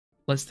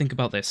let's think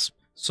about this.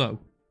 So,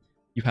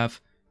 you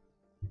have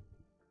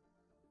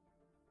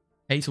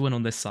pay to win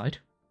on this side,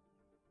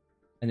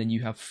 and then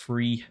you have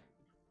free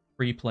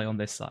play on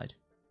this side.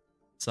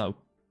 So,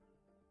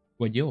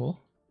 when you're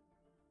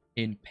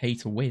in pay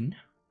to win,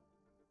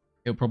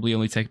 it'll probably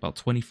only take about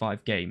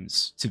 25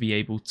 games to be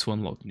able to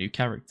unlock the new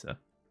character.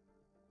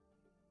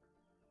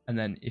 And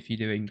then if you're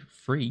doing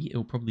free,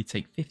 it'll probably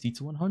take 50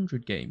 to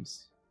 100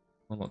 games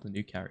to unlock the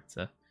new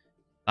character.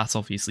 That's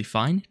obviously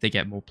fine. They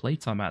get more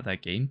playtime out of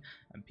that game,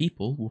 and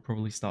people will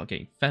probably start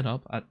getting fed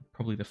up at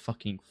probably the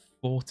fucking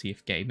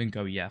 40th game and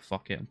go, yeah,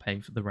 fuck it, I'm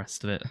paying for the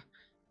rest of it.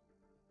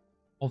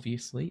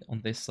 Obviously,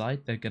 on this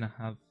side, they're going to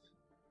have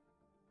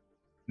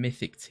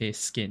mythic tier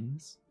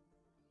skins.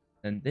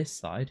 And this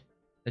side,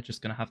 they're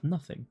just going to have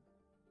nothing.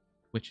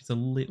 Which is a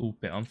little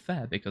bit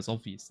unfair, because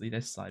obviously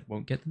this side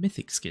won't get the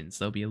mythic skins.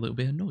 They'll be a little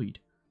bit annoyed.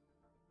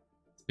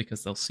 It's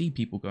because they'll see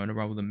people going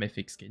around with the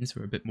mythic skins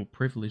who are a bit more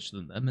privileged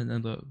than them, and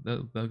then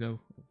they'll go,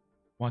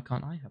 why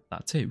can't I have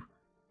that too?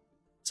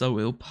 So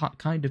it'll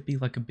kind of be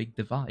like a big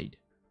divide.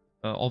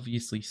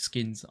 Obviously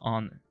skins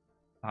aren't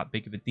that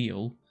big of a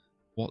deal.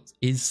 What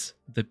is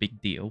the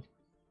big deal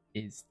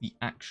is the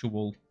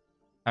actual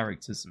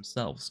characters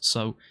themselves.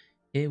 So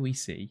here we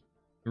see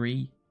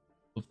 3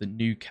 of the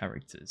new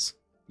characters.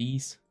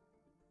 These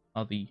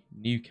are the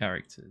new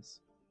characters.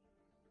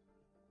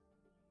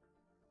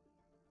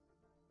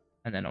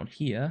 And then on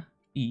here,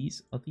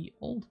 these are the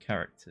old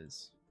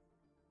characters.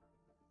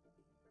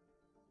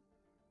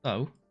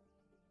 So,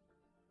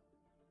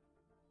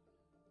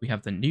 we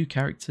have the new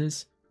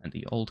characters and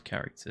the old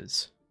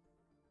characters.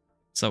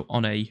 So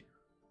on a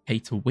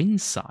pay-to-win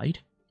side,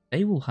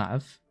 they will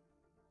have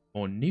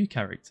more new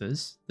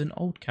characters than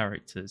old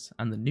characters.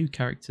 And the new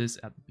characters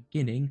at the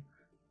beginning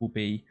will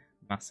be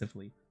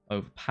massively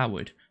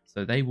overpowered,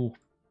 so they will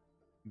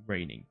be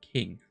reigning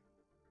king.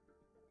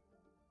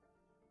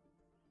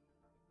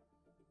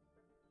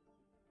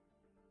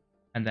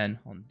 And then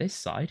on this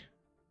side,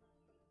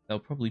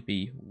 there'll probably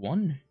be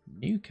 1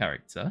 new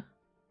character,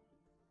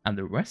 and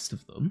the rest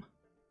of them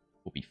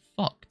will be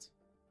fucked,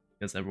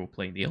 because they're all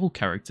playing the old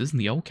characters,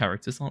 and the old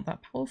characters aren't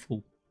that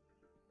powerful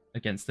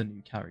against the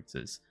new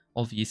characters.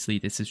 Obviously,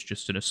 this is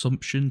just an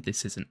assumption.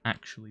 This isn't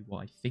actually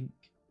what I think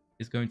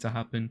is going to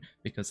happen,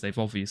 because they've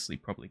obviously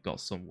probably got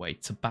some way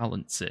to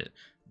balance it,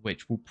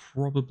 which will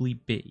probably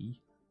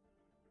be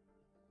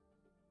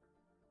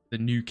the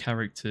new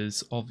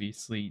characters.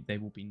 Obviously they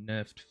will be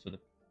nerfed for the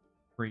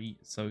free,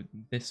 so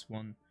this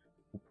one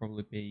will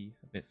probably be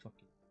a bit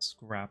fucking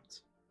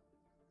scrapped.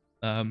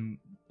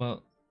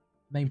 But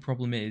main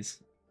problem is,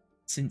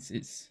 since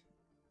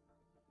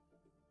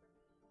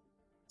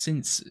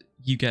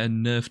you get a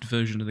nerfed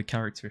version of the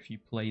character if you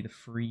play the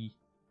free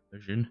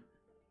version.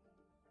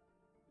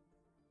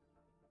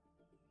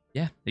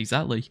 Yeah,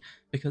 exactly.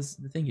 Because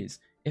the thing is,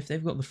 if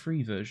they've got the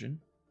free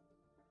version,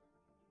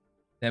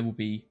 there will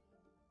be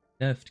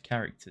nerfed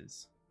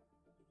characters.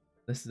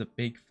 This is a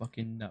big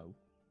fucking no.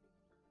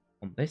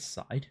 On this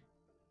side,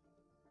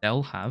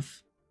 they'll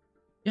have...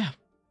 yeah,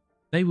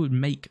 they would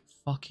make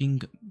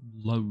fucking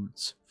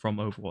loads from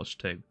Overwatch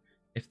 2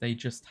 if they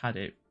just had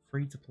it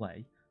free to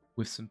play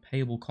with some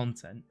payable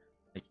content.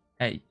 Like,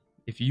 hey,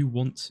 if you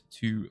want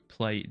to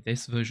play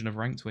this version of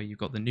Ranked where you've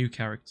got the new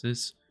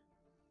characters,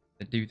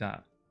 then do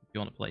that. If you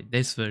want to play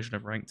this version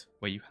of Ranked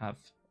where you have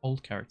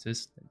old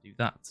characters, then do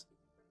that.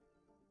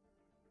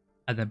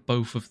 And then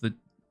both of the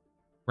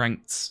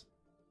Ranked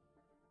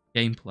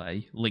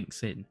gameplay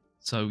links in,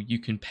 so you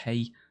can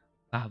pay to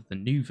have the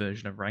new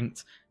version of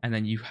Ranked, and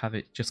then you have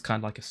it just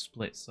kind of like a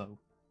split, so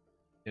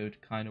it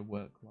would kind of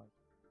work like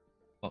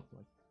file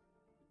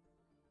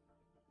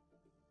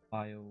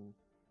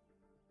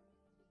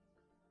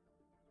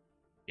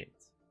it.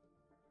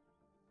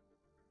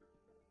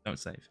 Don't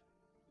save.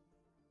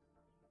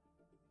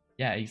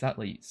 Yeah,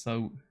 exactly.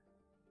 So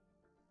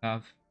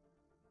have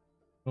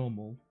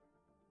normal,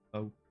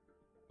 so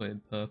put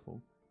in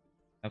purple,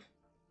 have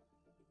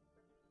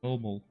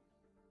normal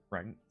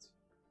Ranked,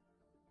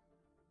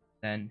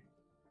 then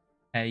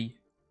pay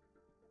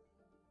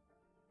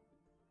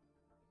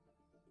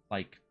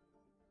like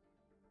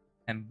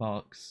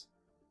 $10,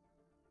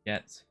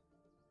 get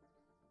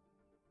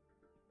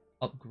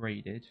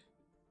upgraded.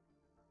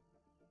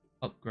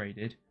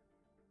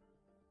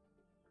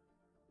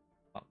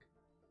 Fuck.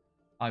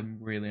 I'm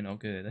really not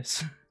good at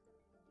this.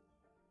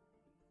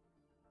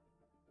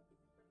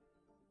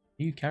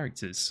 New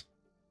characters.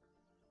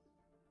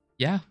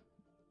 Yeah,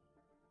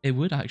 it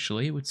would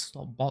actually. It would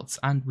stop bots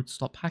and would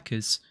stop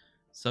hackers.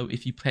 So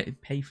if you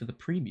pay for the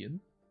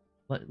premium,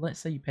 let's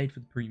say you paid for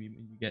the premium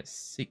and you get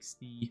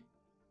 60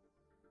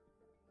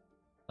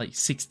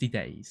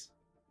 days.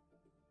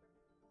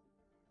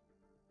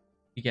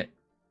 You get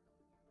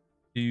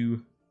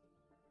 2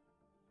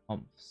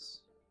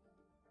 months.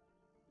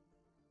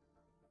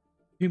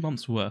 2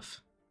 months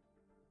worth.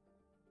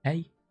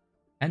 Pay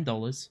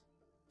 $10,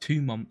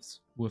 2 months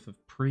worth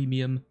of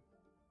premium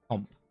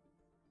comp.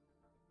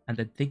 And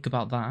then think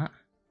about that.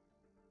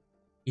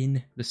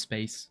 In the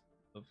space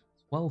of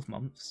 12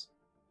 months,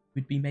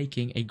 we'd be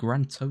making a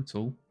grand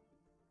total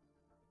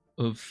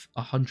of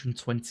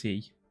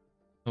 120.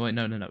 Oh wait,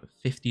 no,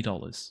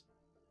 $50. So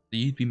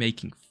you'd be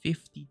making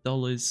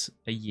 $50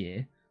 a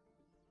year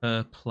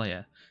per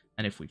player.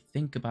 And if we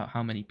think about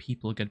how many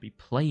people are going to be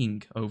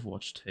playing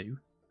Overwatch 2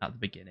 at the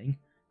beginning,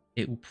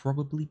 it will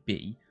probably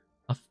be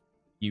a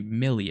few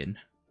million.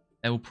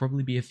 There will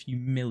probably be a few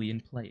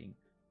million playing.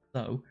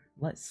 So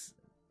let's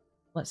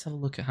have a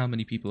look at how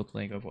many people are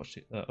playing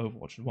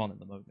Overwatch 1 at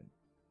the moment.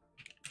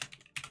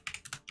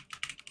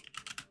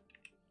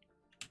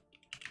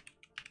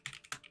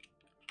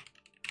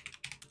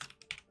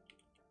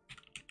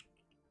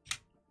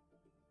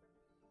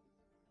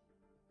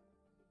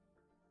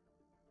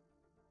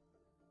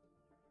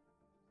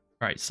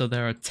 Right, so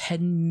there are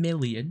 10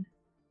 million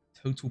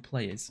total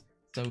players.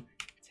 So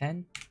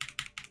 10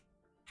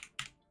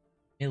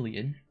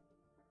 million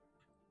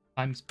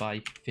times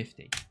by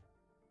 50.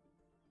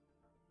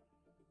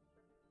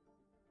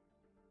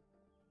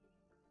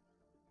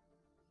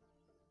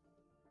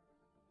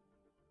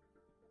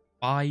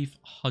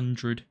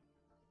 500.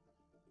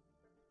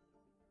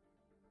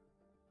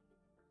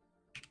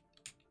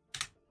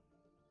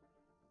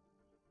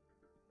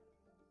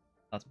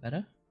 That's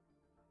better.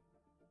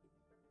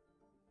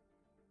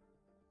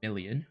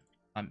 Million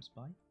times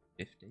by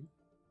 50.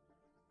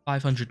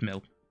 500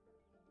 mil.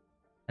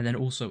 And then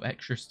also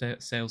extra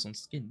sales on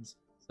skins.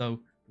 So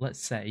let's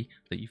say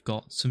that you've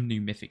got some new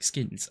mythic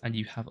skins and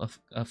you have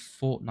a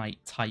Fortnite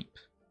type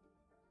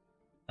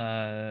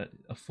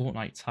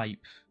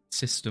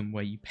system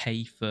where you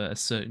pay for a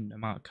certain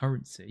amount of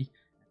currency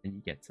and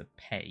you get to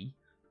pay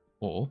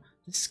for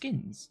the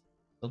skins.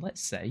 So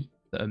let's say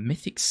that a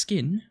mythic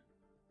skin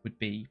would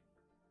be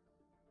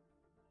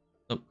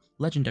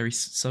legendary.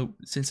 So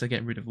since they're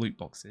getting rid of loot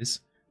boxes,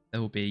 there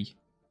will be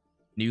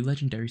new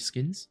legendary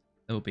skins,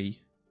 there will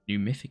be new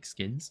mythic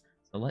skins.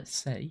 So let's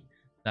say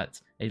that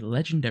a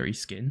legendary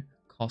skin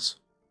costs,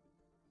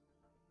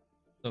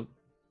 so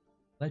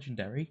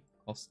legendary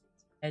costs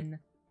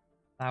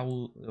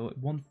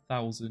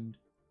 1,000,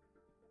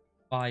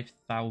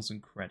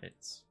 5,000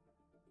 credits.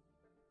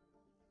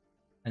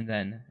 And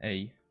then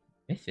a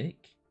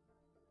mythic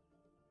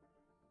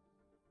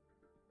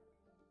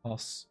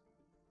costs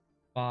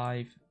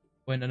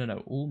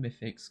all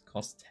mythics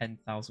cost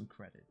 10,000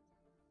 credits.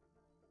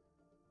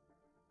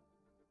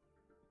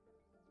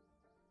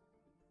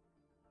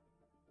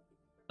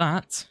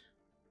 That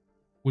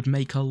would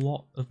make a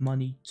lot of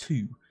money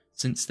too,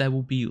 since there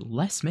will be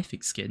less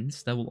mythic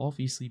skins. There will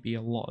obviously be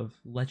a lot of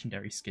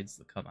legendary skins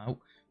that come out,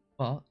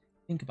 but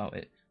think about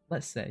it.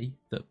 Let's say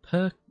that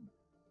per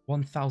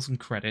 1,000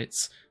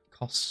 credits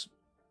costs...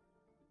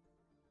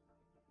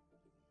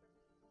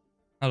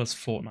 How does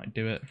Fortnite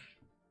do it?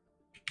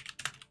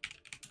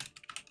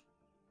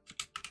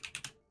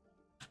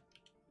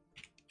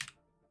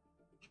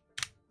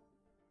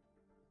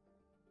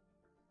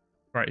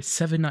 Right, it's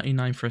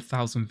 $7.99 for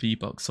 1,000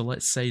 V-Bucks. So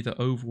let's say that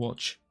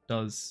Overwatch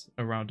does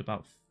around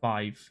about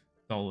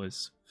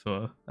 $5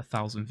 for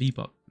 1,000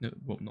 V-Bucks.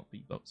 Well, not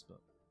V-Bucks,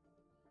 but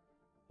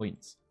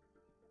points.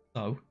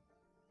 So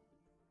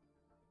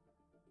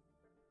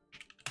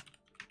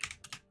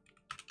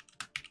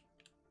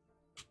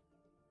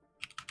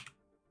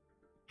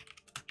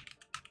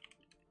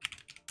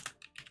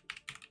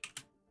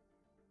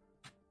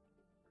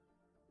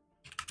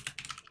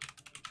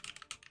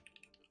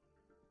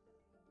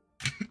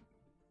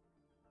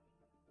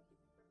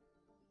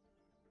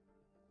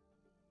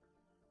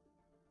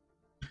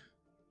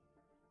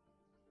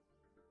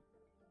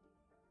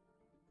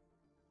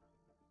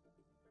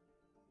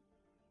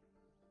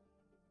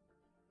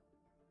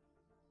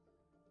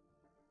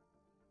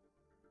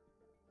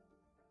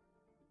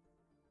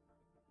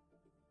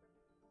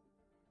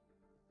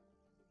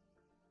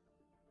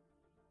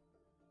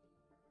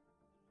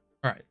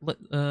alright,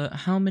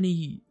 how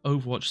many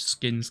Overwatch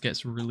skins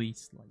gets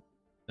released like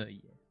per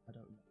year? I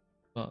don't know.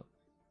 But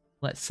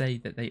let's say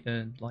that they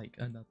earn like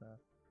another...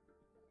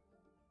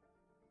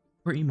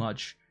 Pretty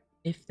much,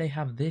 if they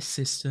have this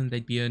system,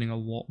 they'd be earning a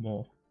lot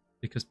more,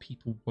 because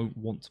people won't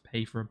want to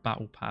pay for a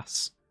battle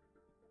pass.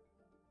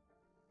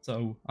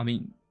 So, I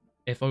mean,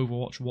 if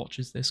Overwatch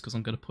watches this, because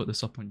I'm going to put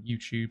this up on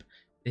YouTube,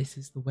 this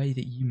is the way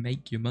that you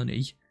make your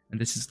money, and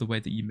this is the way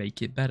that you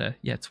make it better.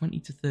 Yeah,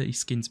 20 to 30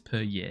 skins per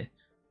year.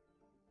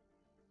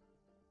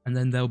 And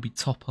then there'll be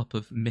top up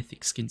of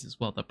mythic skins as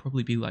well. There'll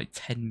probably be like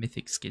 10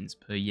 mythic skins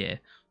per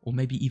year, or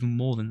maybe even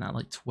more than that,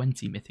 like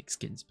 20 mythic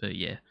skins per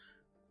year.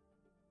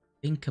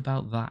 Think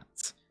about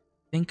that.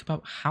 Think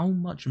about how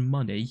much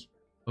money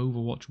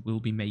Overwatch will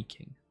be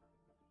making.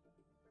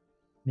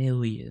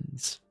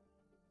 Millions.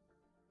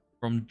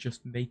 From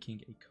just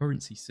making a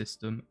currency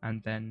system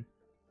and then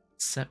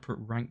separate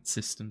ranked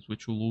systems,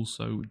 which will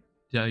also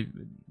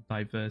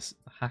diverse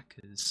the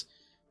hackers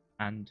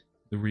and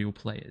the real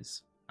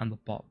players and the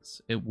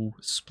bots. It will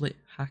split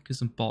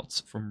hackers and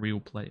bots from real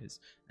players.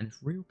 And if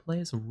real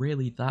players are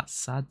really that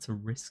sad to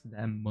risk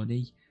their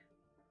money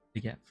to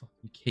get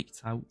fucking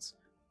kicked out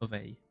of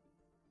a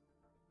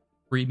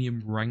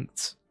premium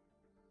ranked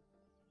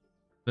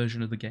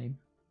version of the game,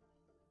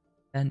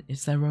 then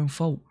it's their own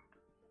fault.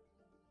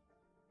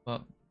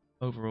 But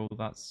overall,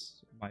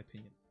 that's my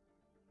opinion.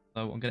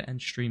 So I'm gonna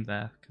end stream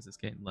there because it's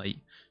getting late.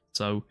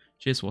 So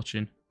cheers for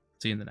watching.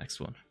 See you in the next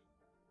one.